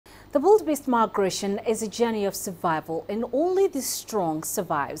The wildebeest migration is a journey of survival, and only the strong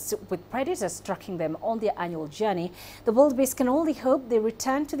survives. With predators tracking them on their annual journey, the wildebeest can only hope they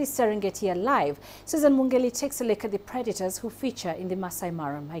return to the Serengeti alive. Susan Mwongeli takes a look at the predators who feature in the Maasai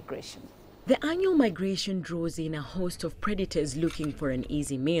Mara migration. The annual migration draws in a host of predators looking for an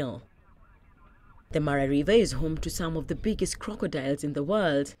easy meal. The Mara River is home to some of the biggest crocodiles in the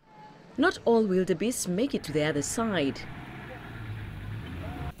world. Not all wildebeests make it to the other side.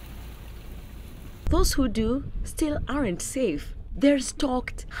 Those who do still aren't safe. They're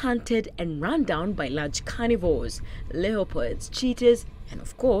stalked, hunted and run down by large carnivores, leopards, cheetahs and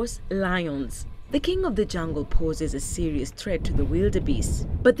of course lions. The king of the jungle poses a serious threat to the wildebeest,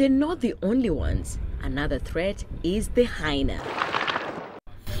 but they're not the only ones. Another threat is the hyena.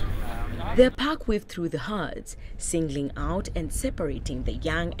 Their pack weave through the herds, singling out and separating the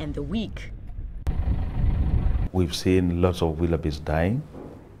young and the weak. We've seen lots of wildebeest dying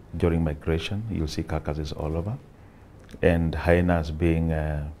during migration. You'll see carcasses all over. And hyenas being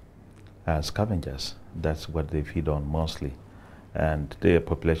scavengers, that's what they feed on mostly. And their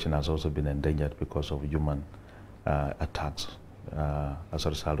population has also been endangered because of human attacks as a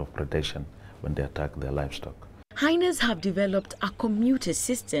result of predation when they attack their livestock. Hyenas have developed a commuter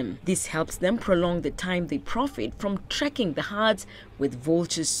system. This helps them prolong the time they profit from trekking the herds, with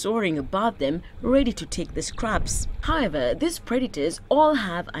vultures soaring above them, ready to take the scraps. However, these predators all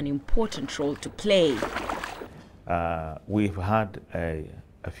have an important role to play. We've had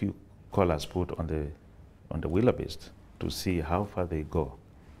a few collars put on the wildebeest to see how far they go.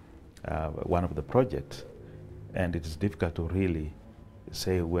 One of the projects, and it is difficult to really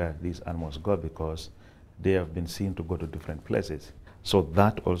say where these animals go because they have been seen to go to different places. So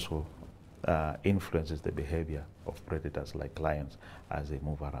that also influences the behavior of predators like lions as they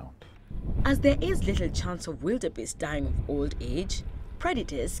move around. As there is little chance of wildebeest dying of old age,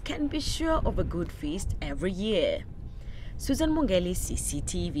 predators can be sure of a good feast every year. Susan Mwongeli,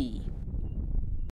 CCTV.